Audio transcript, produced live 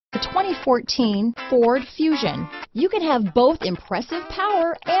The 2014 Ford Fusion. You can have both impressive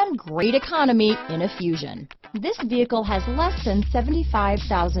power and great economy in a Fusion. This vehicle has less than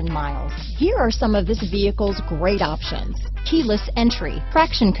 75,000 miles. Here are some of this vehicle's great options: keyless entry,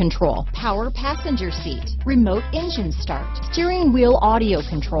 traction control, power passenger seat, remote engine start, steering wheel audio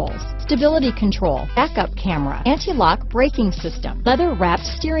controls, stability control, backup camera, anti-lock braking system, leather-wrapped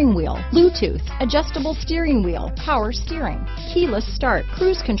steering wheel, Bluetooth, adjustable steering wheel, power steering, keyless start,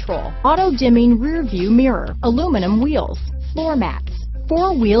 cruise control, auto-dimming rear view mirror, aluminum wheels, floor mats,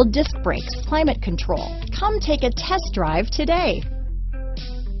 four-wheel disc brakes, climate control. Come take a test drive today.